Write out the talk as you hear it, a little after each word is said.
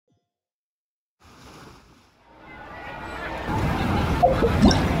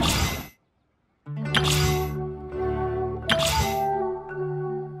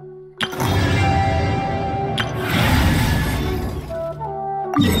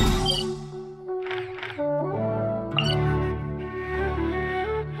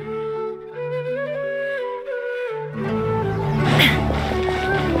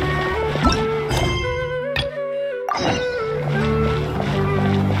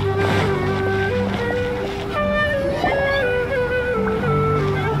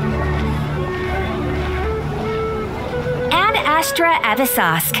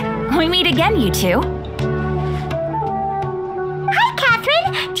Avisask. We meet again, you two. Hi,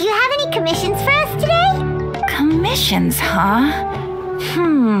 Catherine. Do you have any commissions for us today? Commissions, huh?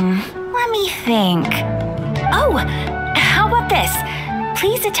 Let me think. Oh, how about this?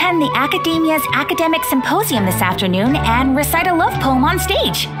 Please attend the Academia's Academic Symposium this afternoon and recite a love poem on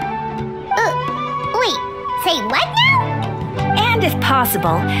stage. Wait, say what now? And if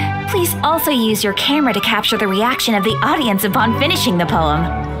possible, please also use your camera to capture the reaction of the audience upon finishing the poem.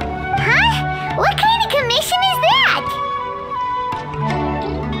 Huh? What kind of commission is that?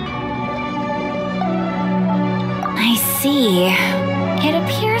 I see. It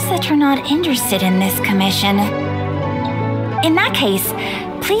appears that you're not interested in this commission. In that case,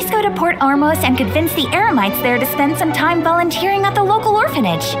 please go to Port Ormos and convince the Eremites there to spend some time volunteering at the local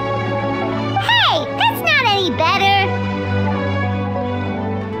orphanage. Hey, that's not any better.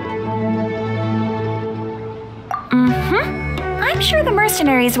 I'm sure the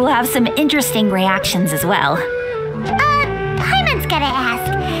mercenaries will have some interesting reactions as well. Paimon's gotta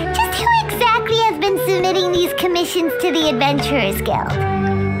ask, just who exactly has been submitting these commissions to the Adventurers Guild?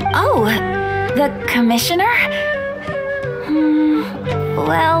 Oh, the commissioner?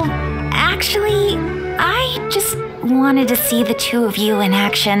 Well, actually, I just wanted to see the two of you in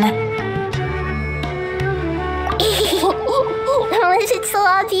action. Was it so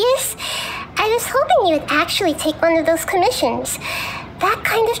obvious? I was hoping you would actually take one of those commissions. That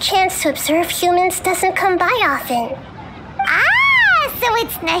kind of chance to observe humans doesn't come by often. Ah, so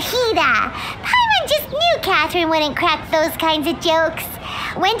it's Nahida. Paimon just knew Catherine wouldn't crack those kinds of jokes.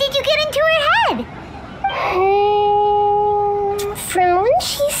 When did you get into her head? From when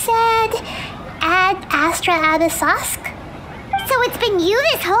she said, Ad Astra Abisask. So it's been you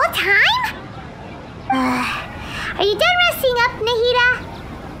this whole time? Are you done resting up, Nahida?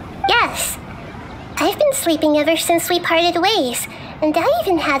 Yes. I've been sleeping ever since we parted ways, and I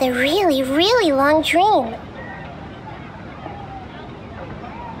even had a really, really long dream.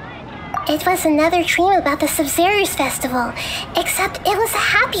 It was another dream about the Sub-Zero's festival, except it was a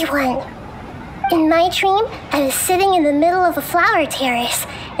happy one. In my dream, I was sitting in the middle of a flower terrace,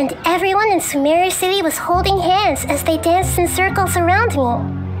 and everyone in Sumeru City was holding hands as they danced in circles around me.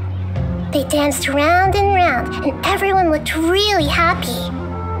 They danced round and round, and everyone looked really happy.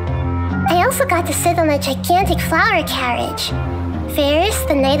 I also got to sit on a gigantic flower carriage. Ferris,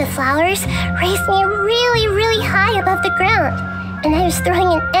 the Knight of Flowers, raised me really, really high above the ground, and I was throwing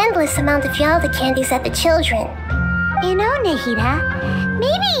an endless amount of Yalda candies at the children. You know, Nahida,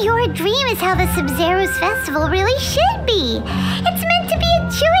 maybe your dream is how the Sub-Zero's festival really should be. It's meant to be a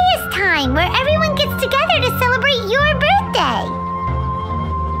joyous time where everyone gets together to celebrate your birthday.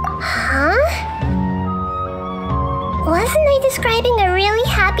 Huh? Wasn't I describing a really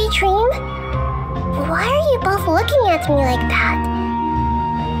happy dream? Why are you both looking at me like that?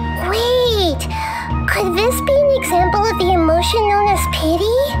 Wait, could this be an example of the emotion known as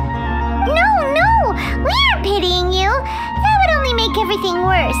pity? No, we aren't pitying you. That would only make everything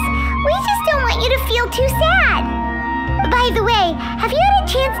worse. We just don't want you to feel too sad. By the way, have you had a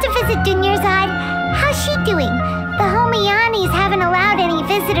chance to visit Dunyarzad? How's she doing? The Homiyanis haven't allowed any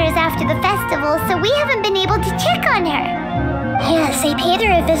visitors after the festival, so we haven't been able to check on her. Yes, I paid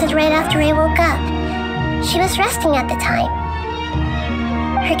her a visit right after I woke up. She was resting at the time.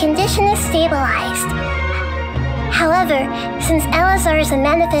 Her condition is stabilized. However, since Elazar is a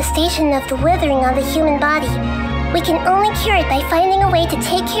manifestation of the withering on the human body, we can only cure it by finding a way to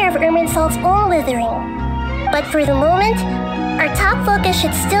take care of Irminsul's own withering. But for the moment, our top focus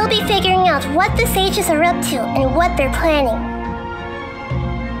should still be figuring out what the sages are up to and what they're planning.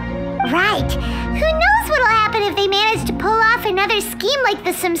 Right. Who knows what'll happen if they manage to pull off another scheme like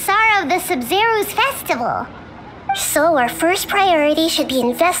the Samsara of the Sub-Zero's festival. So our first priority should be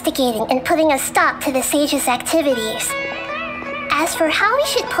investigating and putting a stop to the sages' activities. As for how we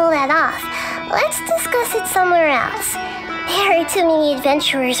should pull that off, let's discuss it somewhere else. There are too many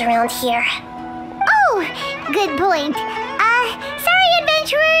adventurers around here. Oh, good point. Sorry,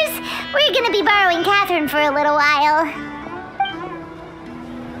 adventurers. We're gonna be borrowing Catherine for a little while.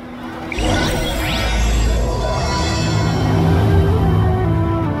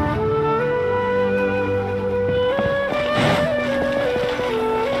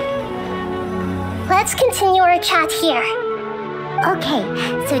 Let's continue our chat here. Okay,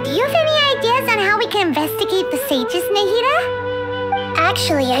 so do you have any ideas on how we can investigate the sages, Nahida?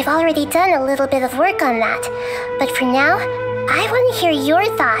 Actually, I've already done a little bit of work on that. But for now, I want to hear your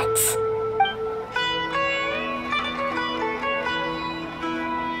thoughts.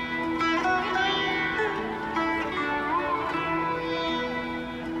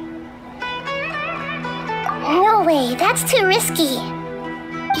 No way, that's too risky.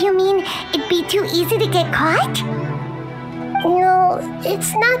 You mean it'd be too easy to get caught? No,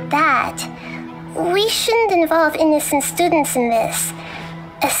 it's not that. We shouldn't involve innocent students in this.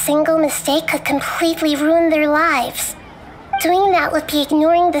 A single mistake could completely ruin their lives. Doing that would be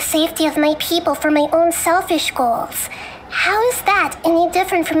ignoring the safety of my people for my own selfish goals. How is that any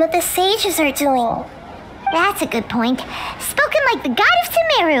different from what the sages are doing? That's a good point. Spoken like the god of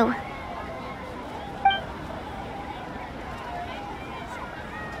Sumeru.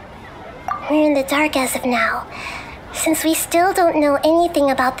 We're in the dark as of now. Since we still don't know anything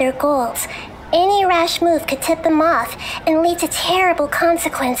about their goals, any rash move could tip them off and lead to terrible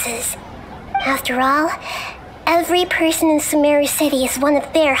consequences. After all, every person in Sumeru City is one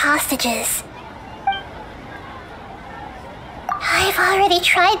of their hostages. I've already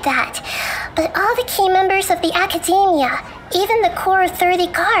tried that, but all the key members of the Academia, even the core of 30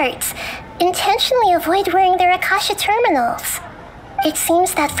 guards, intentionally avoid wearing their Akasha terminals. It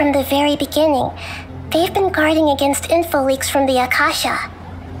seems that from the very beginning, they've been guarding against info leaks from the Akasha.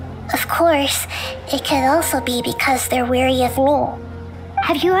 Of course, it could also be because they're wary of me.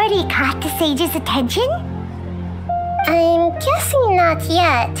 Have you already caught the sage's attention? I'm guessing not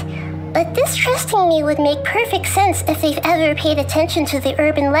yet, but distrusting me would make perfect sense if they've ever paid attention to the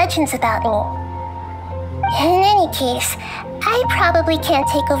urban legends about me. In any case, I probably can't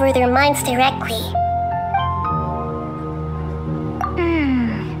take over their minds directly.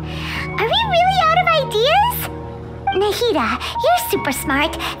 Are we really out of ideas? Nahida, you're super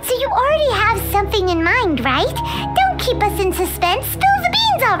smart, so you already have something in mind, right? Don't keep us in suspense. Spill the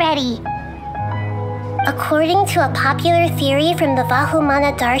beans already! According to a popular theory from the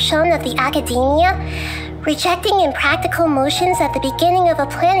Vahumana Darshan of the Academia, rejecting impractical motions at the beginning of a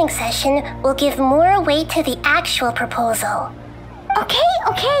planning session will give more weight to the actual proposal. Okay,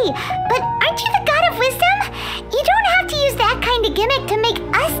 but aren't you the god of wisdom? You don't have to use that kind of gimmick to make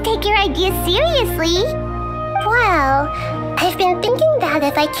us take your ideas seriously. Well, I've been thinking that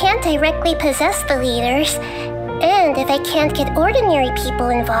if I can't directly possess the leaders, and if I can't get ordinary people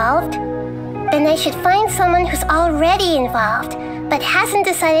involved, then I should find someone who's already involved, but hasn't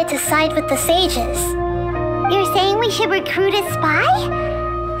decided to side with the sages. You're saying we should recruit a spy?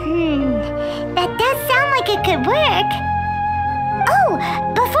 That does sound like it could work. Oh,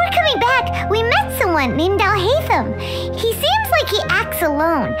 before coming back, we met someone named Alhaitham. He seems like he acts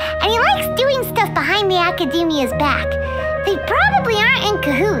alone, and he likes doing stuff behind the Academia's back. They probably aren't in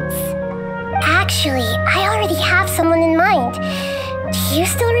cahoots. Actually, I already have someone in mind. Do you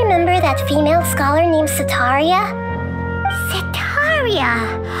still remember that female scholar named Setaria? Setaria?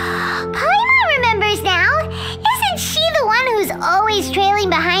 Paimon remembers now. Isn't she the one who's always trailing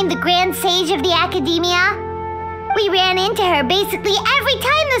behind the Grand Sage of the Academia? We ran into her basically every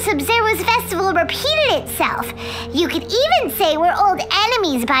time the Sub-Zero's festival repeated itself. You could even say we're old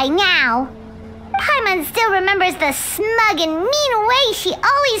enemies by now. Paimon still remembers the smug and mean way she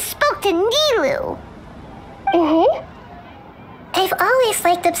always spoke to Nilou. I've always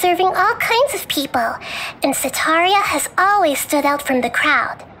liked observing all kinds of people, and Setaria has always stood out from the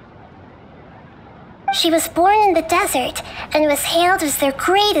crowd. She was born in the desert and was hailed as their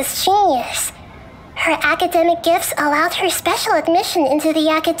greatest genius. Her academic gifts allowed her special admission into the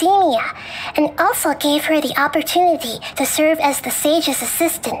Academia, and also gave her the opportunity to serve as the sage's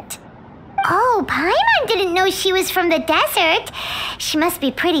assistant. Oh, Paimon didn't know she was from the desert. She must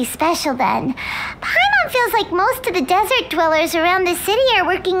be pretty special then. Paimon feels like most of the desert dwellers around the city are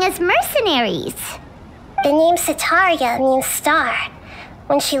working as mercenaries. The name Setaria means star.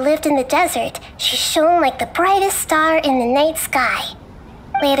 When she lived in the desert, she shone like the brightest star in the night sky.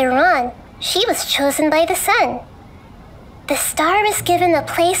 Later on, she was chosen by the sun. The star was given a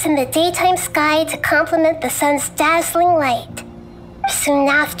place in the daytime sky to complement the sun's dazzling light. Soon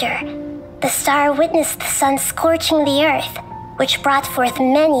after, the star witnessed the sun scorching the earth, which brought forth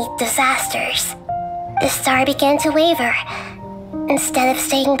many disasters. The star began to waver. Instead of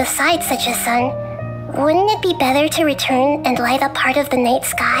staying beside such a sun, wouldn't it be better to return and light up part of the night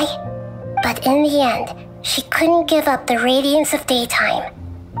sky? But in the end, she couldn't give up the radiance of daytime.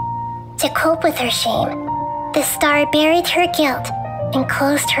 To cope with her shame, the star buried her guilt and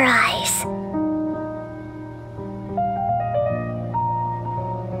closed her eyes.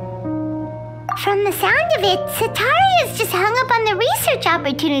 From the sound of it, Sataria's just hung up on the research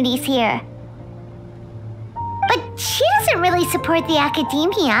opportunities here. But she doesn't really support the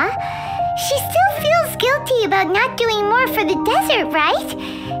academia. She still feels guilty about not doing more for the desert, right?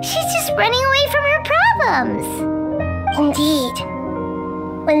 She's just running away from her problems. Indeed.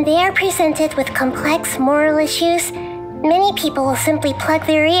 When they are presented with complex moral issues, many people will simply plug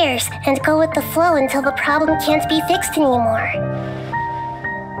their ears and go with the flow until the problem can't be fixed anymore.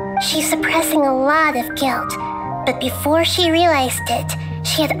 She's suppressing a lot of guilt, but before she realized it,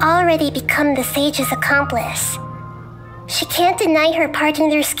 she had already become the sage's accomplice. She can't deny her part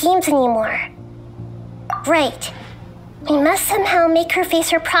in their schemes anymore. Right. We must somehow make her face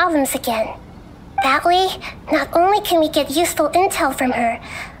her problems again. That way, not only can we get useful intel from her,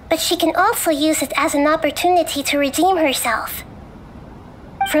 but she can also use it as an opportunity to redeem herself.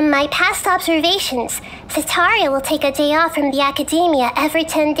 From my past observations, Sataria will take a day off from the academia every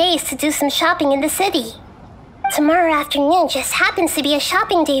 10 days to do some shopping in the city. Tomorrow afternoon just happens to be a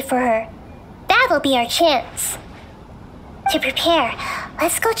shopping day for her. That'll be our chance. To prepare,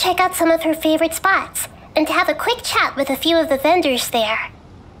 let's go check out some of her favorite spots and have a quick chat with a few of the vendors there.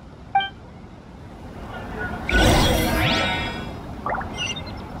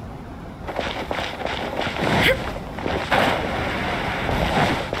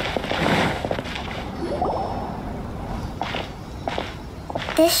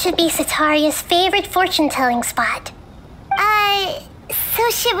 This should be Sataria's favorite fortune-telling spot. So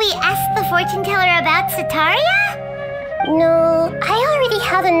should we ask the fortune teller about Sataria? No, I already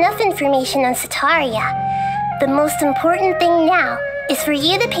have enough information on Sataria. The most important thing now is for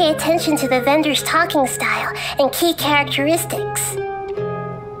you to pay attention to the vendor's talking style and key characteristics.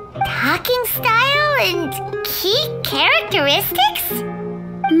 Talking style and key characteristics?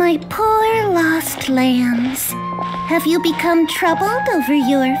 My poor lost lambs, have you become troubled over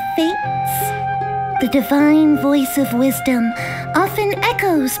your fates? The divine voice of wisdom often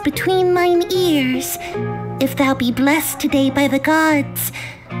echoes between mine ears. If thou be blessed today by the gods,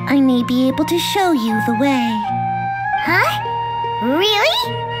 I may be able to show you the way. Huh? Really?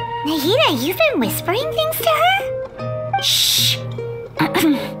 Nahida, you've been whispering things to her? Shh.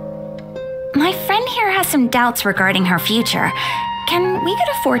 My friend here has some doubts regarding her future. Can we get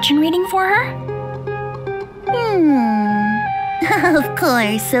a fortune reading for her? Of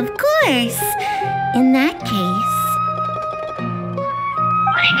course, of course. In that case...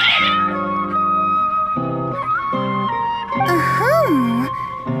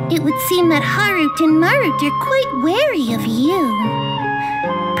 It would seem that Harut and Marut are quite wary of you.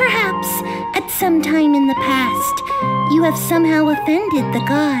 Perhaps, at some time in the past, you have somehow offended the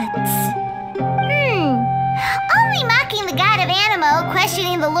gods. Only mocking the god of Animo,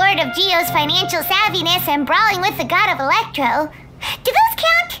 questioning the lord of Geo's financial savviness, and brawling with the god of Electro. Do those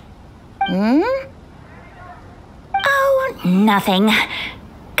count? Oh, nothing.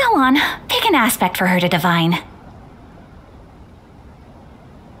 Go on, pick an aspect for her to divine.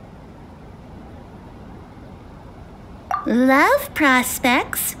 Love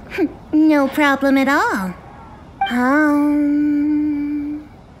prospects? No problem at all.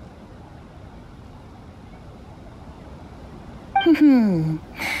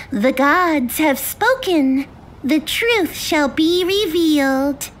 The gods have spoken. The truth shall be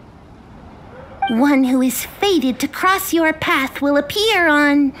revealed. One who is fated to cross your path will appear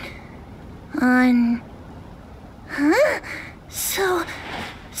on...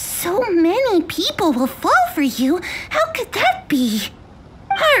 So many people will fall for you. How could that be?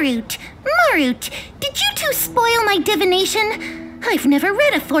 Harut, Marut, did you two spoil my divination? I've never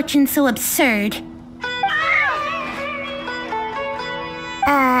read a fortune so absurd.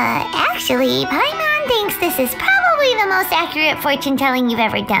 Actually, Paimon thinks this is probably the most accurate fortune-telling you've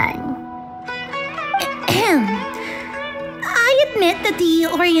ever done. I admit that the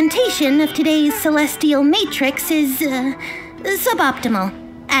orientation of today's celestial matrix is, suboptimal.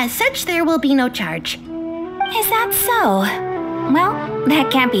 As such, there will be no charge. Is that so? Well,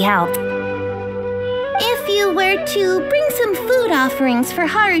 that can't be helped. If you were to bring some food offerings for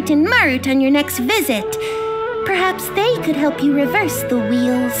Harut and Marut on your next visit, perhaps they could help you reverse the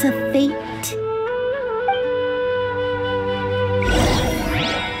wheels of fate.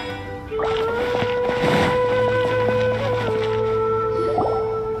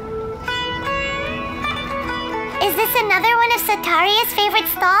 Is this another one of Sataria's favorite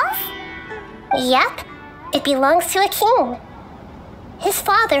stalls? Yep, it belongs to a king. His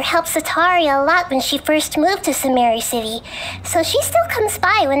father helped Sataria a lot when she first moved to Samari City, so she still comes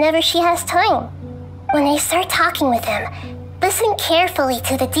by whenever she has time. When I start talking with him, listen carefully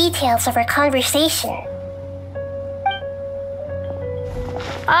to the details of our conversation.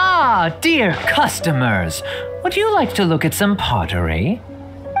 Ah, dear customers, would you like to look at some pottery?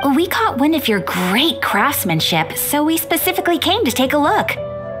 We caught wind of your great craftsmanship, so we specifically came to take a look.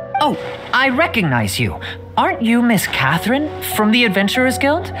 Oh, I recognize you. Aren't you Miss Catherine from the Adventurers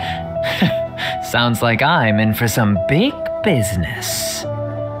Guild? Sounds like I'm in for some big business.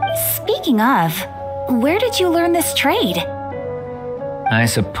 Speaking of, where did you learn this trade? I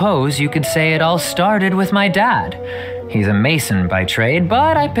suppose you could say it all started with my dad. He's a mason by trade,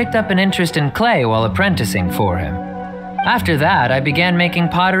 but I picked up an interest in clay while apprenticing for him. After that, I began making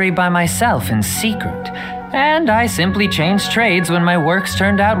pottery by myself in secret, and I simply changed trades when my works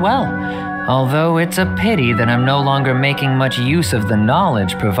turned out well. Although it's a pity that I'm no longer making much use of the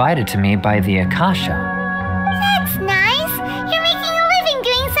knowledge provided to me by the Akasha. That's nice. You're making a living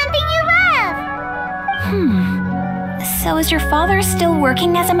doing something you love. So is your father still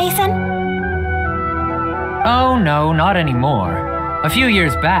working as a mason? Oh no, not anymore. A few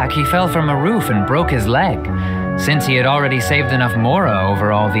years back, he fell from a roof and broke his leg. Since he had already saved enough mora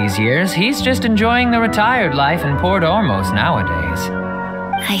over all these years, he's just enjoying the retired life in Port Ormos nowadays.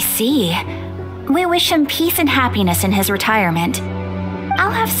 I see. We wish him peace and happiness in his retirement.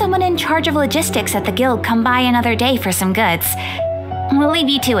 I'll have someone in charge of logistics at the guild come by another day for some goods. We'll leave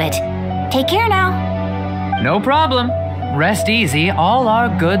you to it. Take care now. No problem. Rest easy, all our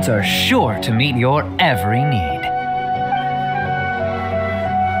goods are sure to meet your every need.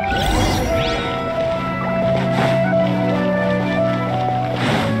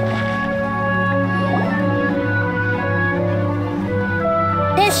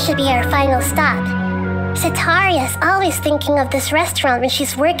 This should be our final stop. Sitaria's always thinking of this restaurant when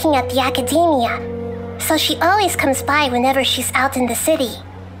she's working at the academia, so she always comes by whenever she's out in the city.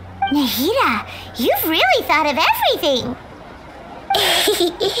 Nahida, you've really thought of everything.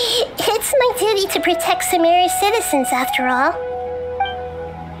 It's my duty to protect Samaria's citizens, after all.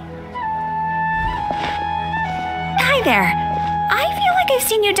 Hi there. I feel like I've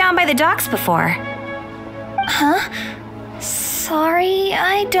seen you down by the docks before. Huh? Sorry,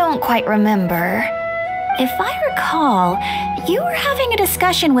 I don't quite remember. If I recall, you were having a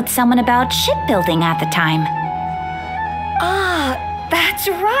discussion with someone about shipbuilding at the time. Ah, that's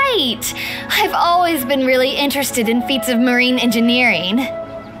right! I've always been really interested in feats of marine engineering.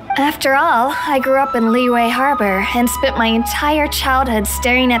 After all, I grew up in Liyue Harbor and spent my entire childhood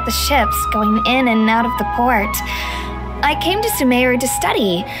staring at the ships going in and out of the port. I came to Sumeru to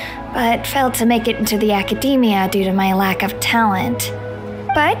study, but failed to make it into the academia due to my lack of talent.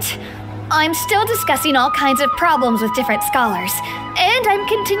 But I'm still discussing all kinds of problems with different scholars, and I'm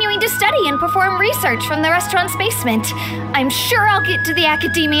continuing to study and perform research from the restaurant's basement. I'm sure I'll get to the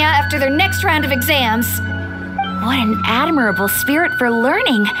academia after their next round of exams. What an admirable spirit for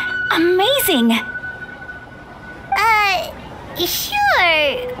learning. Amazing.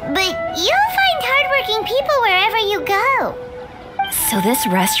 Sure, but you'll find hardworking people wherever you go. So this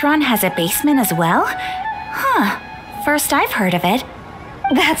restaurant has a basement as well? Huh. First I've heard of it.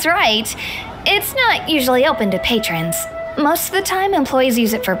 That's right. It's not usually open to patrons. Most of the time, employees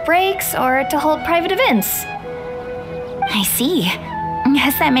use it for breaks or to hold private events. I see.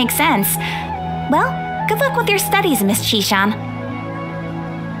 Guess that makes sense. Well, good luck with your studies, Miss Chishan.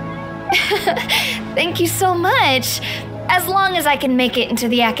 Thank you so much. As long as I can make it into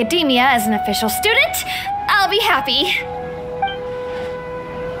the academia as an official student, I'll be happy.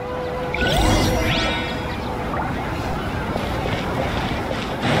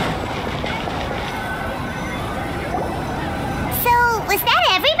 Was that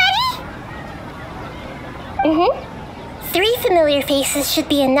everybody? 3 familiar faces should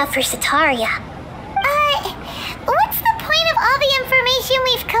be enough for Sitaria. What's the point of all the information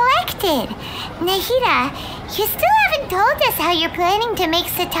we've collected? Nahida, you still haven't told us how you're planning to make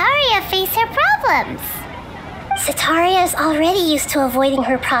Sitaria face her problems. Sitaria is already used to avoiding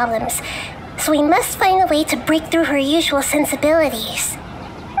her problems, so we must find a way to break through her usual sensibilities.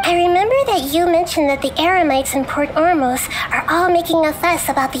 I remember that you mentioned that the Eremites in Port Ormos are all making a fuss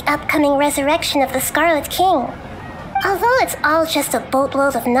about the upcoming resurrection of the Scarlet King. Although it's all just a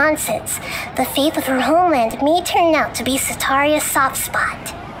boatload of nonsense, the faith of her homeland may turn out to be Sitaria's soft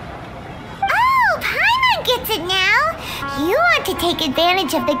spot. Oh, Paimon gets it now! You want to take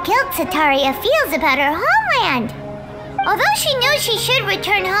advantage of the guilt Sitaria feels about her homeland. Although she knows she should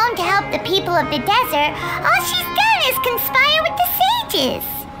return home to help the people of the desert, all she's done is conspire with the sages.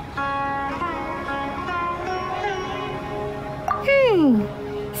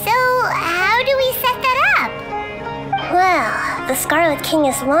 So how do we set that up? Well, the Scarlet King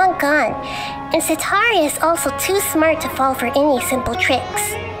is long gone, and Sitaria is also too smart to fall for any simple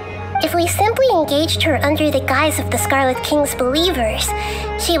tricks. If we simply engaged her under the guise of the Scarlet King's believers,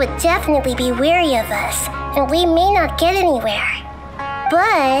 she would definitely be wary of us, and we may not get anywhere.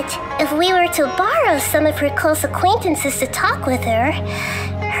 But if we were to borrow some of her close acquaintances to talk with her,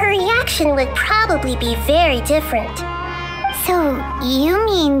 her reaction would probably be very different. So, you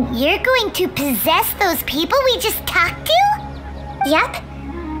mean you're going to possess those people we just talked to? Yep.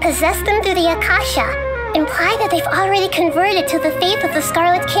 Possess them through the Akasha. Imply that they've already converted to the faith of the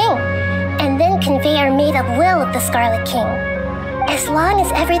Scarlet King, and then convey our made-up will of the Scarlet King. As long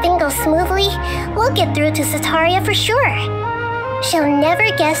as everything goes smoothly, we'll get through to Sataria for sure. She'll never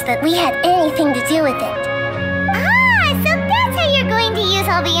guess that we had anything to do with it. So that's how you're going to use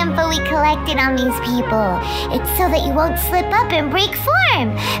all the info we collected on these people. It's so that you won't slip up and break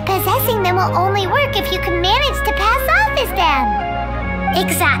form. Possessing them will only work if you can manage to pass off as them.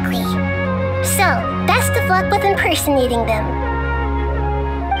 Exactly. So, best of luck with impersonating them.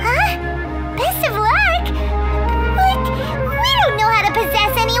 Huh? Best of luck? But we don't know how to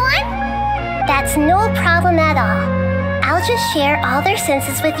possess anyone. That's no problem at all. I'll just share all their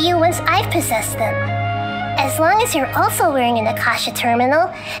senses with you once I've possessed them. As long as you're also wearing an Akasha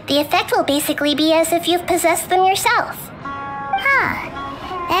terminal, the effect will basically be as if you've possessed them yourself.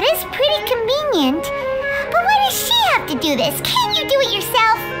 That is pretty convenient. But why does she have to do this? Can't you do it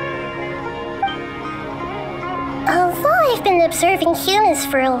yourself? Although I've been observing humans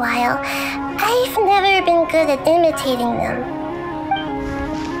for a while, I've never been good at imitating them.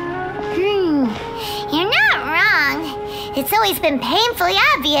 You're not wrong. It's always been painfully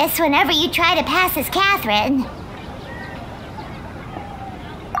obvious whenever you try to pass as Catherine.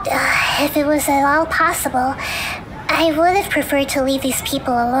 If it was at all possible, I would have preferred to leave these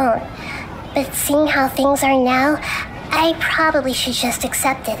people alone. But seeing how things are now, I probably should just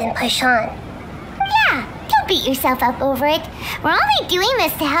accept it and push on. Yeah, don't beat yourself up over it. We're only doing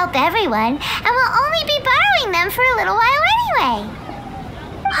this to help everyone, and we'll only be borrowing them for a little while anyway.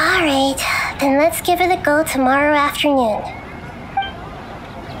 Alright, then let's give it a go tomorrow afternoon.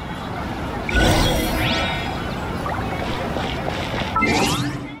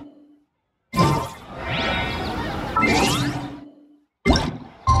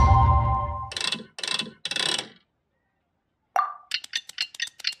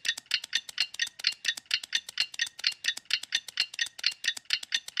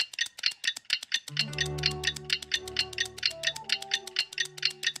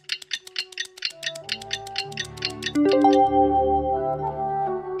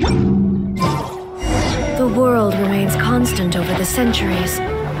 The world remains constant over the centuries,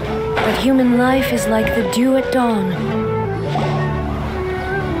 but human life is like the dew at dawn.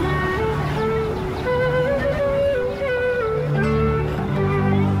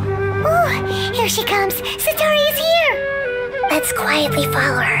 Oh, here she comes! Satori is here! Let's quietly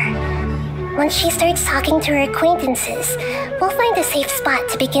follow her. Once she starts talking to her acquaintances, we'll find a safe spot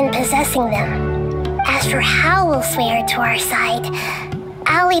to begin possessing them. As for how we'll sway her to our side,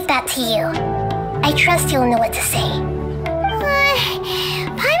 I'll leave that to you. I trust you'll know what to say.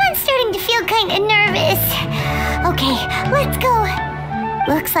 Paimon's starting to feel kind of nervous. Okay, let's go.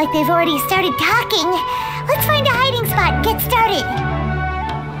 Looks like they've already started talking. Let's find a hiding spot and get started.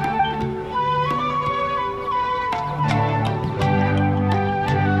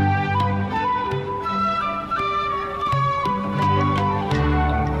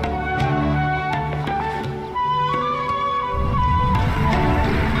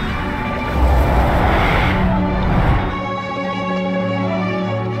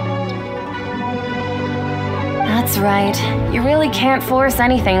 That's right. You really can't force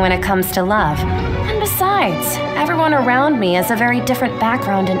anything when it comes to love. And besides, everyone around me has a very different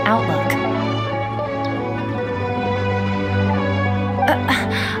background and outlook.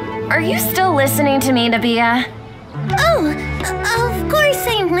 Are you still listening to me, Nabia? Oh, of course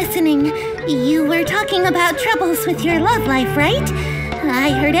I'm listening. You were talking about troubles with your love life, right?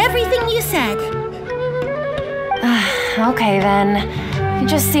 I heard everything you said. Okay then. You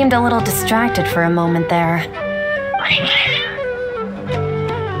just seemed a little distracted for a moment there.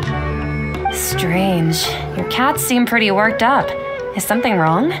 Strange. Your cats seem pretty worked up. Is something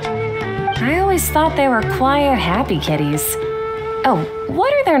wrong? I always thought they were quiet, happy kitties. Oh,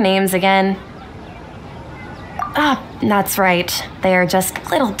 what are their names again? Ah, that's right. They are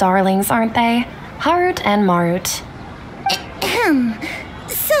just little darlings, aren't they? Harut and Marut.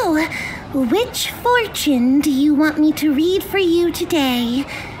 So, which fortune do you want me to read for you today?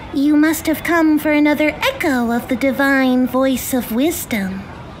 You must have come for another echo of the divine voice of wisdom.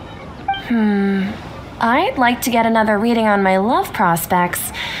 I'd like to get another reading on my love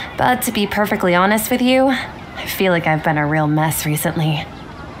prospects, but to be perfectly honest with you, I feel like I've been a real mess recently.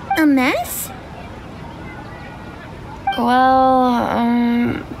 A mess?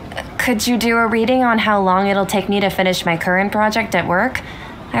 Well, could you do a reading on how long it'll take me to finish my current project at work?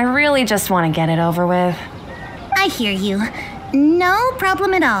 I really just want to get it over with. I hear you. No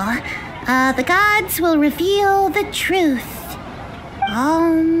problem at all. The gods will reveal the truth.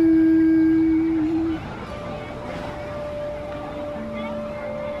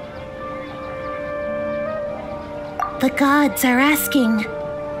 The gods are asking,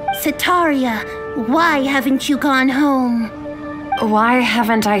 Setaria, why haven't you gone home? Why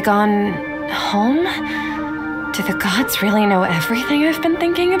haven't I gone home? Do the gods really know everything I've been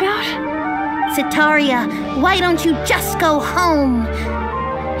thinking about? Setaria, why don't you just go home?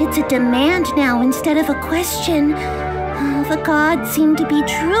 It's a demand now instead of a question. The gods seem to be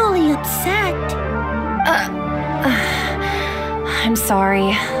truly upset. I'm sorry.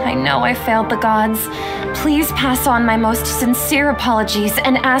 I know I failed the gods. Please pass on my most sincere apologies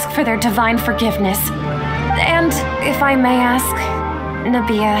and ask for their divine forgiveness. And if I may ask,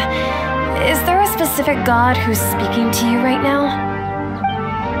 Nabia, is there a specific god who's speaking to you right now?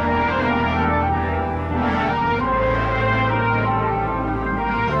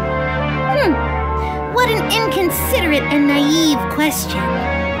 What an inconsiderate and naive question.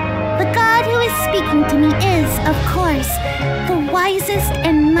 The god who is speaking to me is, of course, the wisest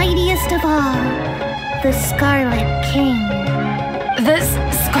and mightiest of all, the Scarlet King. The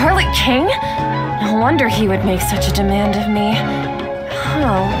Scarlet King? No wonder he would make such a demand of me.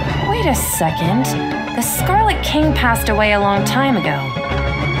 Oh, wait a second. The Scarlet King passed away a long time ago.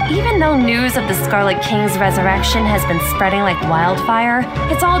 Even though news of the Scarlet King's resurrection has been spreading like wildfire,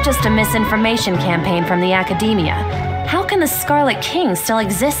 it's all just a misinformation campaign from the academia. How can the Scarlet King still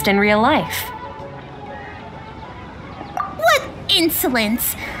exist in real life? What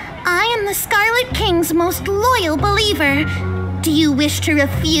insolence! I am the Scarlet King's most loyal believer. Do you wish to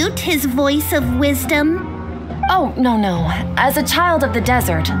refute his voice of wisdom? Oh, no. As a child of the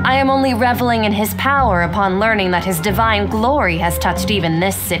desert, I am only reveling in his power upon learning that his divine glory has touched even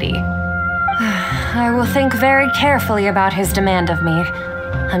this city. I will think very carefully about his demand of me.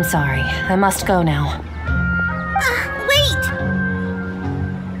 I'm sorry, I must go now. Wait!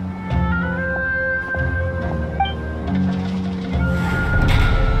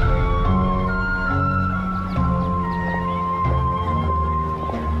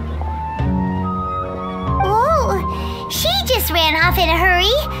 Ran off in a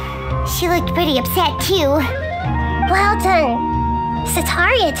hurry. She looked pretty upset too. Well done.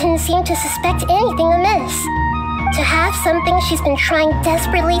 Setaria didn't seem to suspect anything amiss. To have something she's been trying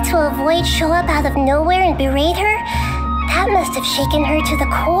desperately to avoid show up out of nowhere and berate her, that must have shaken her to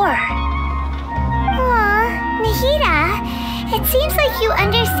the core. Aw, Nahida, it seems like you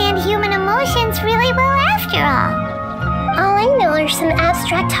understand human emotions really well after all. All I know are some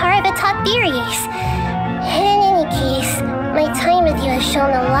abstract Harava-taught theories. In any case, my time with you has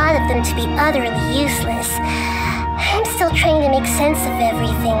shown a lot of them to be utterly useless. I'm still trying to make sense of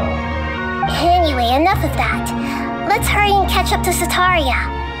everything. Anyway, enough of that. Let's hurry and catch up to Setaria.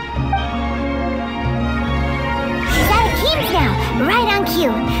 He's out of Keeps now, right on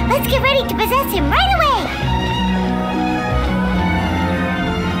cue. Let's get ready to possess him right away!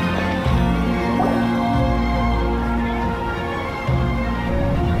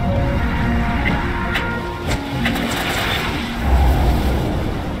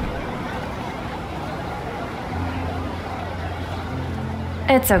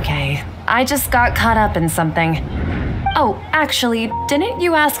 It's okay. I just got caught up in something. Oh, actually, didn't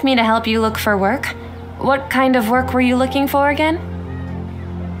you ask me to help you look for work? What kind of work were you looking for again?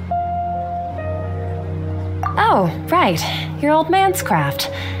 Oh, right. Your old man's craft.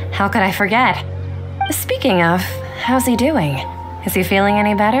 How could I forget? Speaking of, how's he doing? Is he feeling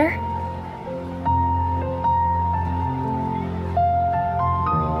any better?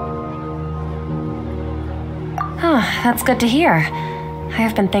 Oh, that's good to hear. I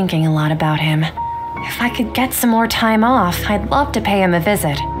have been thinking a lot about him. If I could get some more time off, I'd love to pay him a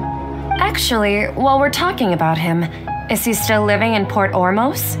visit. Actually, while we're talking about him, is he still living in Port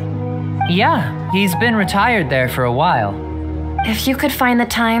Ormos? Yeah, he's been retired there for a while. If you could find the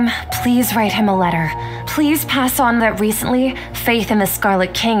time, please write him a letter. Please pass on that recently, faith in the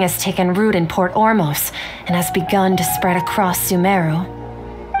Scarlet King has taken root in Port Ormos and has begun to spread across Sumeru.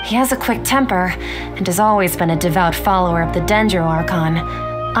 He has a quick temper, and has always been a devout follower of the Dendro Archon.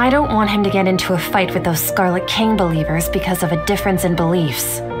 I don't want him to get into a fight with those Scarlet King believers because of a difference in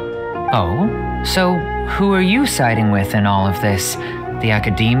beliefs. Oh? So who are you siding with in all of this? The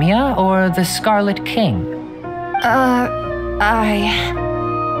Academia or the Scarlet King?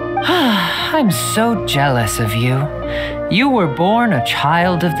 I'm so jealous of you. You were born a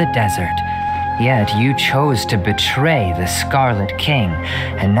child of the desert, yet you chose to betray the Scarlet King,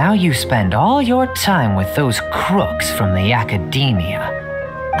 and now you spend all your time with those crooks from the academia.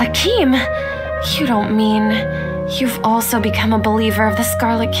 Akeem, you don't mean you've also become a believer of the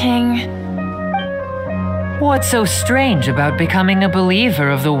Scarlet King? What's so strange about becoming a believer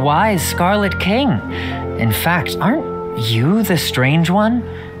of the wise Scarlet King? In fact, aren't you the strange one?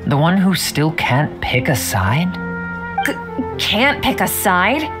 The one who still can't pick a side? Can't pick a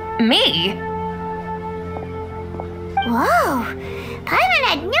side? Me? Whoa! Paimon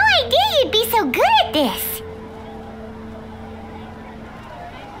had no idea you'd be so good at this!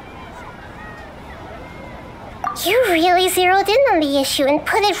 You really zeroed in on the issue and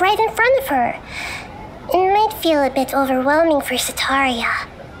put it right in front of her. It might feel a bit overwhelming for Setaria.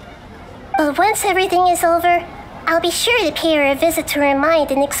 But once everything is over, I'll be sure to pay her a visit to her mind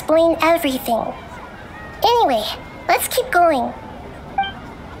and explain everything. Anyway, let's keep going.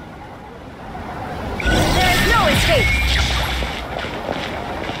 There's no escape!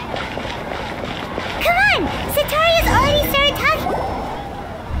 Come on! Setaria's already started talking!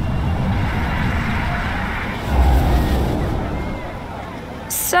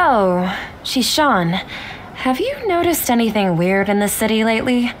 So, Shishan, have you noticed anything weird in the city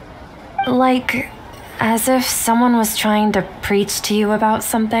lately? Like, as if someone was trying to preach to you about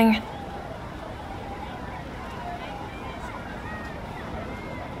something?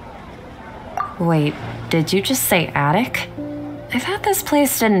 Wait, did you just say attic? I thought this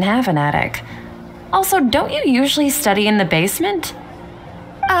place didn't have an attic. Also, don't you usually study in the basement?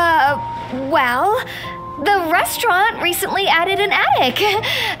 Well, the restaurant recently added an attic.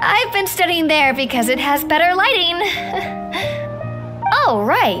 I've been studying there because it has better lighting. Oh,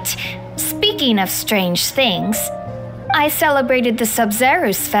 right. Speaking of strange things, I celebrated the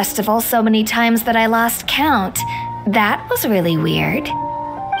Sub-Zerus festival so many times that I lost count. That was really weird.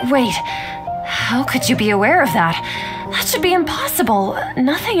 Wait, how could you be aware of that? That should be impossible.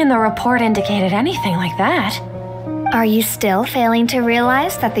 Nothing in the report indicated anything like that. Are you still failing to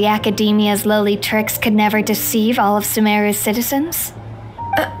realize that the Academia's lowly tricks could never deceive all of Sumeru's citizens?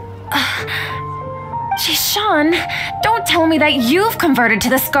 Shishan, don't tell me that you've converted to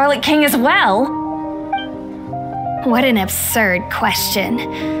the Scarlet King as well! What an absurd question.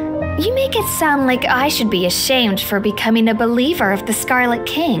 You make it sound like I should be ashamed for becoming a believer of the Scarlet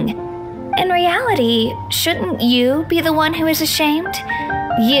King. In reality, shouldn't you be the one who is ashamed?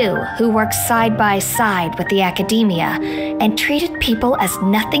 You, who worked side by side with the Academia and treated people as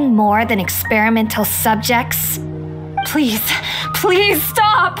nothing more than experimental subjects. Please, please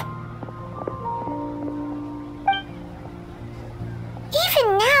stop!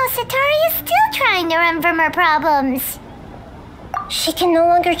 Even now, Setaria's still trying to run from her problems. She can no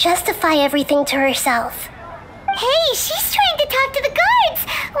longer justify everything to herself. Hey, she's trying to talk to the guards!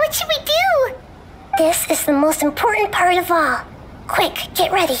 What should we do? This is the most important part of all. Quick,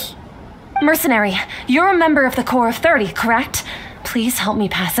 get ready. Mercenary, you're a member of the Corps of 30, correct? Please help me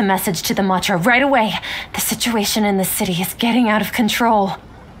pass a message to the Matcha right away. The situation in the city is getting out of control.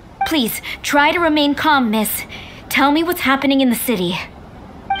 Please, try to remain calm, miss. Tell me what's happening in the city.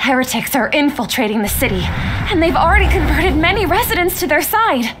 Heretics are infiltrating the city, and they've already converted many residents to their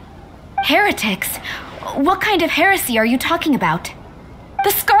side. Heretics? What kind of heresy are you talking about? The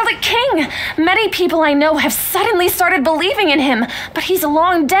Scarlet King! Many people I know have suddenly started believing in him, but he's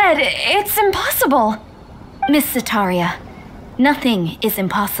long dead. It's impossible. Miss Setaria, nothing is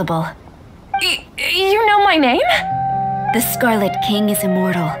impossible. You know my name? The Scarlet King is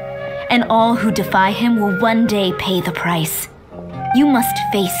immortal, and all who defy him will one day pay the price. You must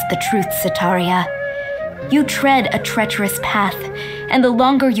face the truth, Setaria. You tread a treacherous path, and the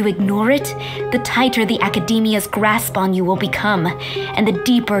longer you ignore it, the tighter the Academia's grasp on you will become, and the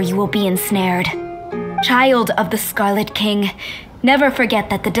deeper you will be ensnared. Child of the Scarlet King, never forget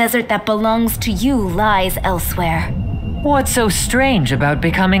that the desert that belongs to you lies elsewhere. What's so strange about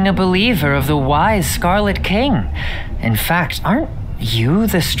becoming a believer of the wise Scarlet King? In fact, aren't you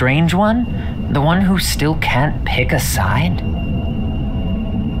the strange one? The one who still can't pick a side?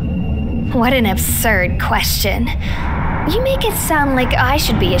 What an absurd question. You make it sound like I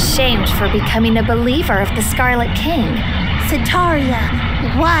should be ashamed for becoming a believer of the Scarlet King. Setaria,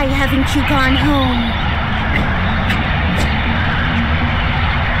 why haven't you gone home?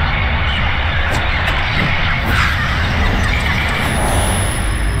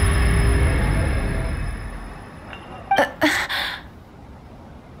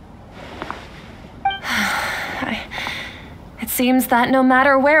 It seems that no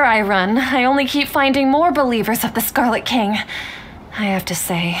matter where I run, I only keep finding more believers of the Scarlet King. I have to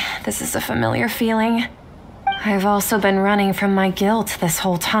say, this is a familiar feeling. I've also been running from my guilt this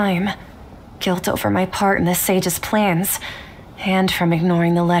whole time. Guilt over my part in the sage's plans, and from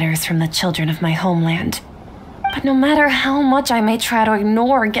ignoring the letters from the children of my homeland. But no matter how much I may try to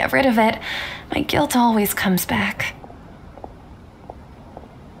ignore or get rid of it, my guilt always comes back.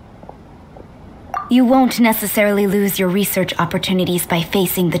 You won't necessarily lose your research opportunities by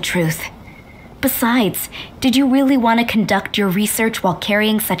facing the truth. Besides, did you really want to conduct your research while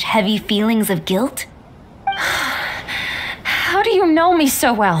carrying such heavy feelings of guilt? How do you know me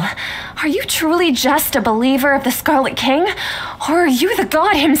so well? Are you truly just a believer of the Scarlet King? Or are you the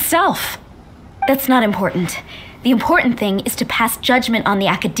god himself? That's not important. The important thing is to pass judgment on the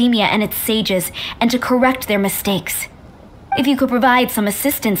academia and its sages and to correct their mistakes. If you could provide some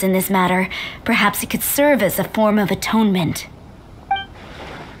assistance in this matter, perhaps it could serve as a form of atonement.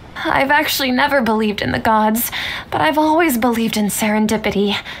 I've actually never believed in the gods, but I've always believed in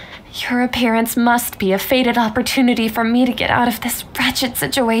serendipity. Your appearance must be a fated opportunity for me to get out of this wretched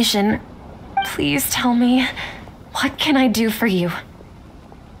situation. Please tell me, what can I do for you?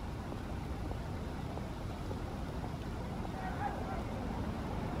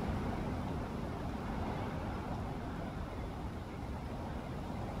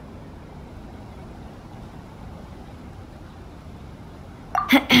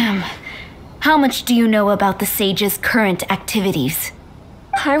 How much do you know about the sage's current activities?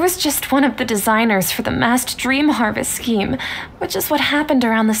 I was just one of the designers for the massed dream harvest scheme, which is what happened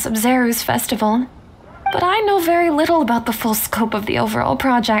around the Sub-Zero's festival. But I know very little about the full scope of the overall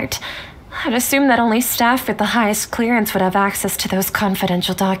project. I'd assume that only staff with the highest clearance would have access to those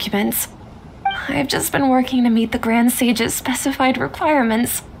confidential documents. I've just been working to meet the Grand Sage's specified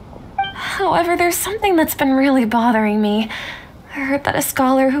requirements. However, there's something that's been really bothering me. I heard that a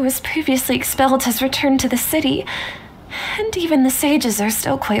scholar who was previously expelled has returned to the city, and even the sages are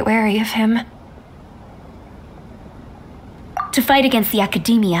still quite wary of him. To fight against the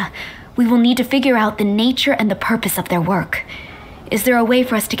academia, we will need to figure out the nature and the purpose of their work. Is there a way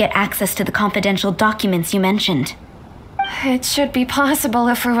for us to get access to the confidential documents you mentioned? It should be possible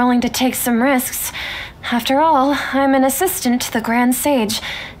if we're willing to take some risks. After all, I'm an assistant to the Grand Sage,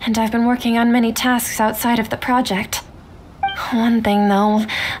 and I've been working on many tasks outside of the project. One thing, though,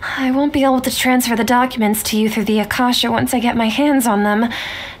 I won't be able to transfer the documents to you through the Akasha once I get my hands on them.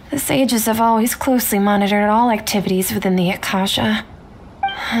 The sages have always closely monitored all activities within the Akasha.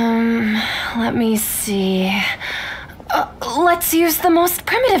 Let me see. Let's use the most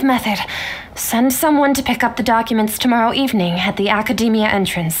primitive method. Send someone to pick up the documents tomorrow evening at the Academia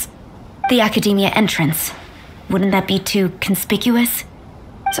entrance. The Academia entrance? Wouldn't that be too conspicuous?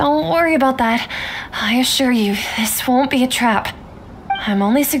 Don't worry about that. I assure you, this won't be a trap. I'm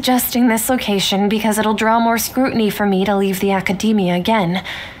only suggesting this location because it'll draw more scrutiny for me to leave the Academia again.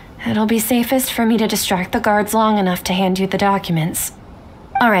 It'll be safest for me to distract the guards long enough to hand you the documents.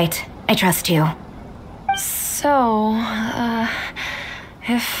 All right, I trust you. So,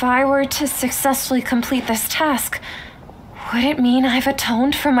 if I were to successfully complete this task, would it mean I've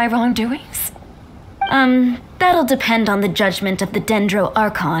atoned for my wrongdoings? That'll depend on the judgment of the Dendro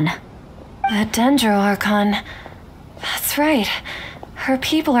Archon. The Dendro Archon. That's right. Her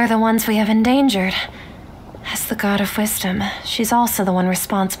people are the ones we have endangered. As the god of wisdom, she's also the one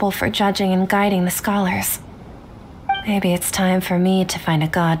responsible for judging and guiding the scholars. Maybe it's time for me to find a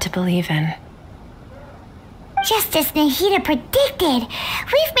god to believe in. Just as Nahida predicted,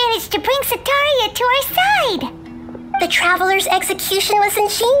 we've managed to bring Sataria to our side! The Traveler's execution was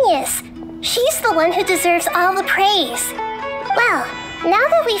ingenious. She's the one who deserves all the praise. Well, now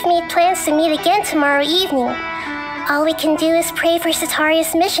that we've made plans to meet again tomorrow evening, all we can do is pray for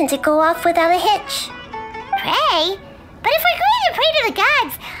Sataria's mission to go off without a hitch. Pray? But if we're going to pray to the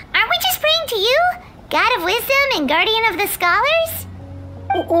gods, aren't we just praying to you? God of wisdom and guardian of the scholars?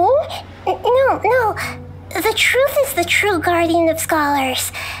 No. The truth is the true guardian of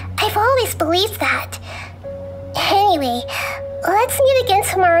scholars. I've always believed that. Anyway, let's meet again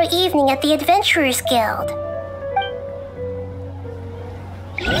tomorrow evening at the Adventurers Guild.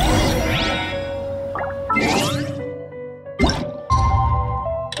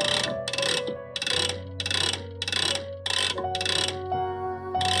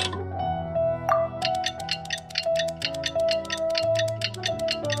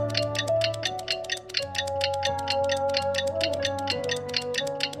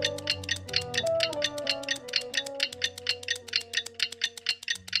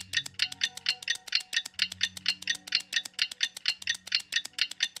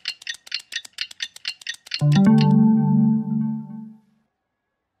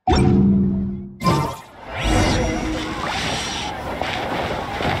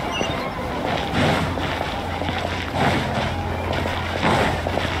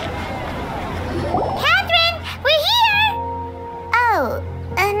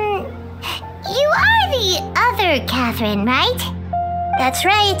 Catherine, right? That's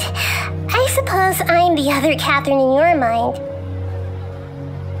right. I suppose I'm the other Catherine in your mind.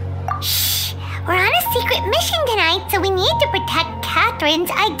 Shh! We're on a secret mission tonight, so we need to protect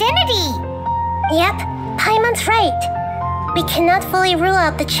Catherine's identity. Yep, Paimon's right. We cannot fully rule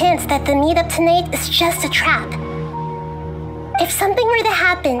out the chance that the meetup tonight is just a trap. If something were to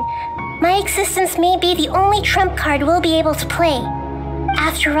happen, my existence may be the only trump card we'll be able to play.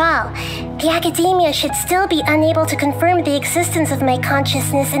 After all, the academia should still be unable to confirm the existence of my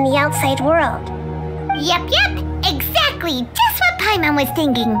consciousness in the outside world. Yep, exactly. Just what Paimon was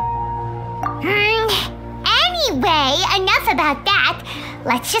thinking. Anyway, enough about that.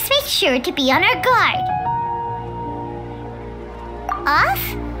 Let's just make sure to be on our guard. Off?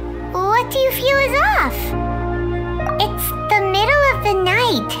 What do you feel is off? It's the middle of the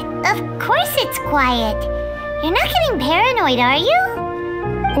night. Of course it's quiet. You're not getting paranoid, are you?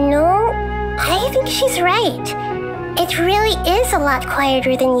 No, I think she's right. It really is a lot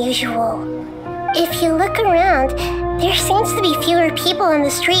quieter than usual. If you look around, there seems to be fewer people on the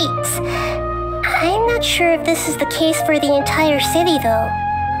streets. I'm not sure if this is the case for the entire city, though.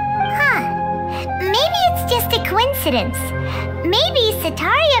 Huh. Maybe it's just a coincidence. Maybe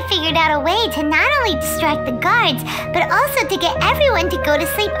Setaria figured out a way to not only distract the guards, but also to get everyone to go to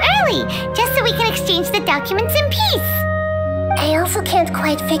sleep early, just so we can exchange the documents in peace. I also can't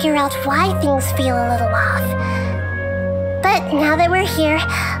quite figure out why things feel a little off. But now that we're here,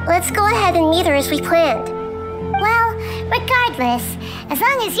 let's go ahead and meet her as we planned. Well, regardless, as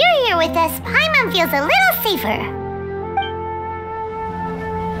long as you're here with us, Paimon feels a little safer.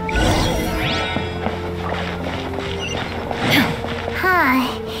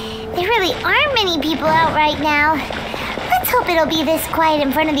 There really aren't many people out right now. Let's hope it'll be this quiet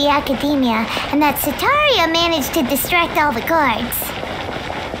in front of the academia, and that Setaria managed to distract all the guards.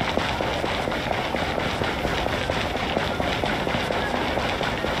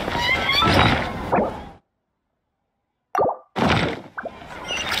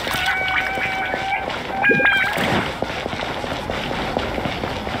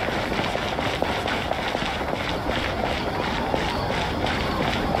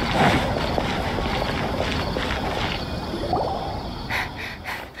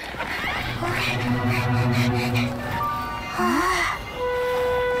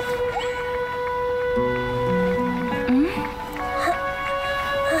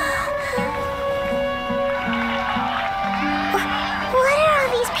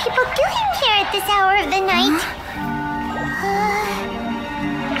 This hour of the night.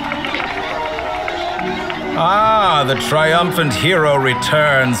 The Triumphant hero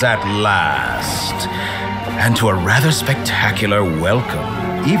returns at last. And to a rather spectacular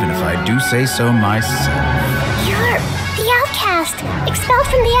welcome, even if I do say so myself. You're the outcast, expelled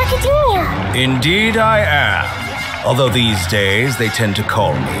from the academia. Indeed I am. Although these days they tend to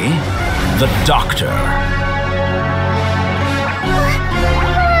call me the Doctor.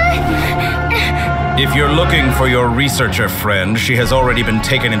 If you're looking for your researcher friend, she has already been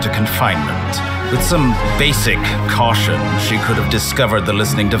taken into confinement. With some basic caution, she could have discovered the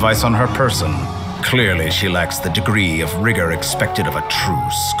listening device on her person. Clearly, she lacks the degree of rigor expected of a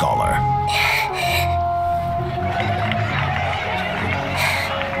true scholar.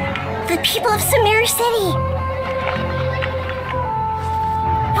 The people of Sumeru City!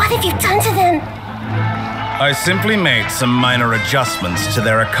 What have you done to them? I simply made some minor adjustments to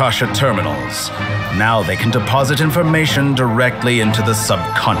their Akasha terminals. Now they can deposit information directly into the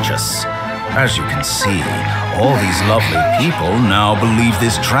subconscious. As you can see, all these lovely people now believe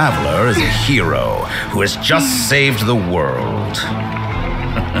this traveler is a hero who has just saved the world.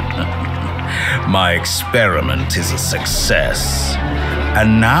 My experiment is a success.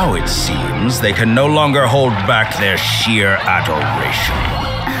 And now it seems they can no longer hold back their sheer adoration.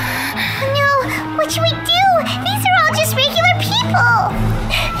 No, what should we do? These are all just regular people.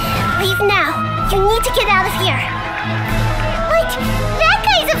 Leave now. You need to get out of here. But that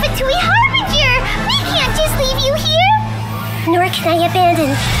guy's a Fatui Harbinger. We can't just leave you here. Nor can I abandon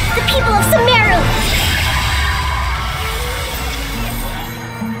the people of Sumeru.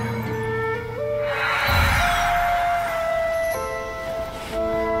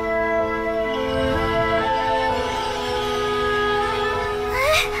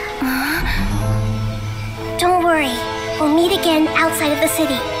 Don't worry. We'll meet again outside of the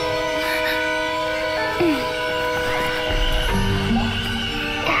city.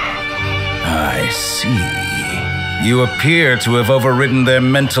 I see. You appear to have overridden their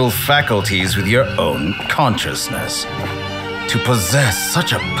mental faculties with your own consciousness. To possess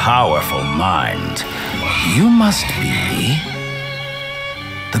such a powerful mind, you must be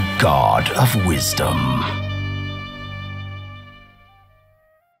the god of wisdom.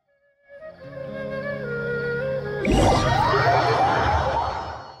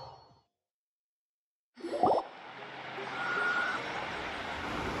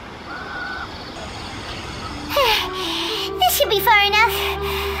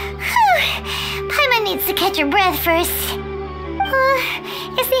 chance to catch her breath first.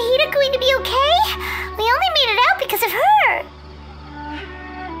 Is Nahida going to be okay? We only made it out because of her.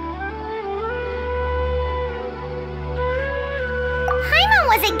 Paimon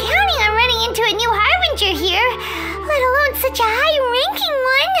wasn't counting on running into a new Harbinger here, let alone such a high-ranking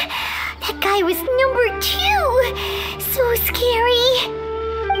one. That guy was number 2. So scary.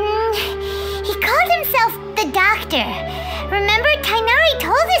 He called himself the Doctor. Remember, Tainari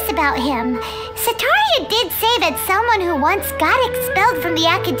told us about him. Sataria did say that someone who once got expelled from the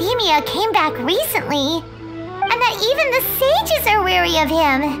Academia came back recently. And that even the sages are wary of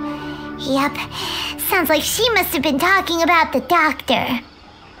him. Yep, sounds like she must have been talking about the Doctor.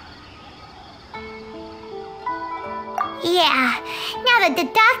 Yeah, now that the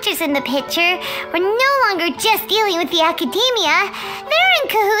Doctor's in the picture, we're no longer just dealing with the Academia. They're in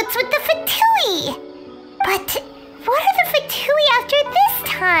cahoots with the Fatui. But what are the Fatui after this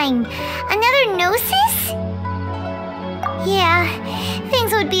time? Another Gnosis? Yeah,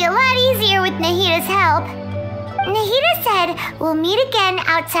 things would be a lot easier with Nahida's help. Nahida said we'll meet again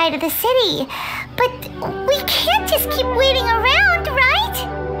outside of the city. But we can't just keep waiting around, right?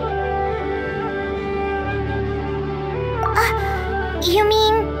 You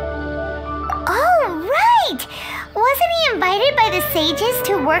mean... Oh, right! Wasn't he invited by the sages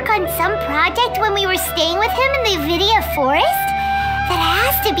to work on some project when we were staying with him in the Vidia Forest? That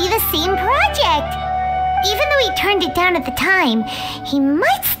has to be the same project! Even though he turned it down at the time, he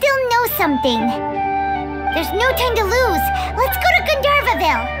might still know something. There's no time to lose. Let's go to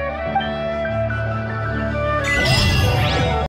Gandharvaville.